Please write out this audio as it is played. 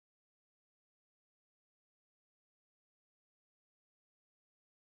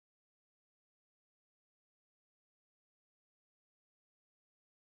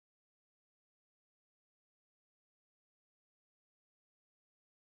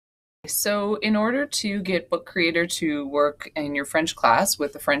So in order to get Book Creator to work in your French class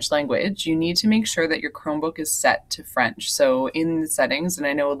with the French language, you need to make sure that your Chromebook is set to French. So in the settings, and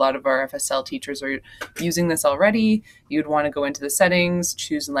I know a lot of our FSL teachers are using this already, you'd want to go into the settings,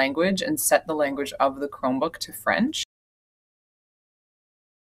 choose language, and set the language of the Chromebook to French.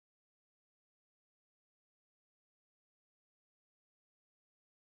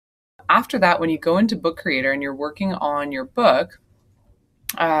 After that, when you go into Book Creator and you're working on your book,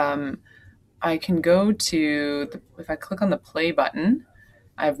 I can go to, if I click on the play button,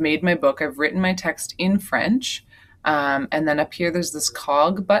 I've made my book, I've written my text in French, and then up here there's this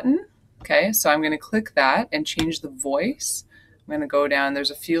cog button. Okay, so I'm going to click that and change the voice. I'm going to go down,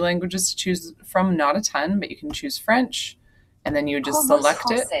 there's a few languages to choose from, not a ton, but you can choose French, and then you just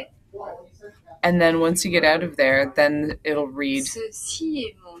select it. And then once you get out of there, then it'll read. Ceci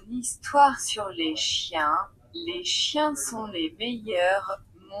est mon histoire sur les chiens. Les chiens sont les meilleurs.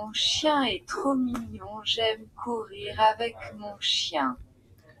 Mon chien est trop mignon. J'aime courir avec mon chien.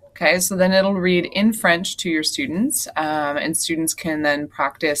 Okay, so then it'll read in French to your students, and students can then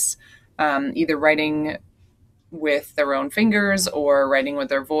practice either writing with their own fingers or writing with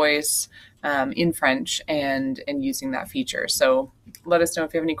their voice in French and using that feature. So let us know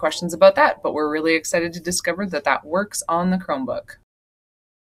if you have any questions about that, but we're really excited to discover that that works on the Chromebook.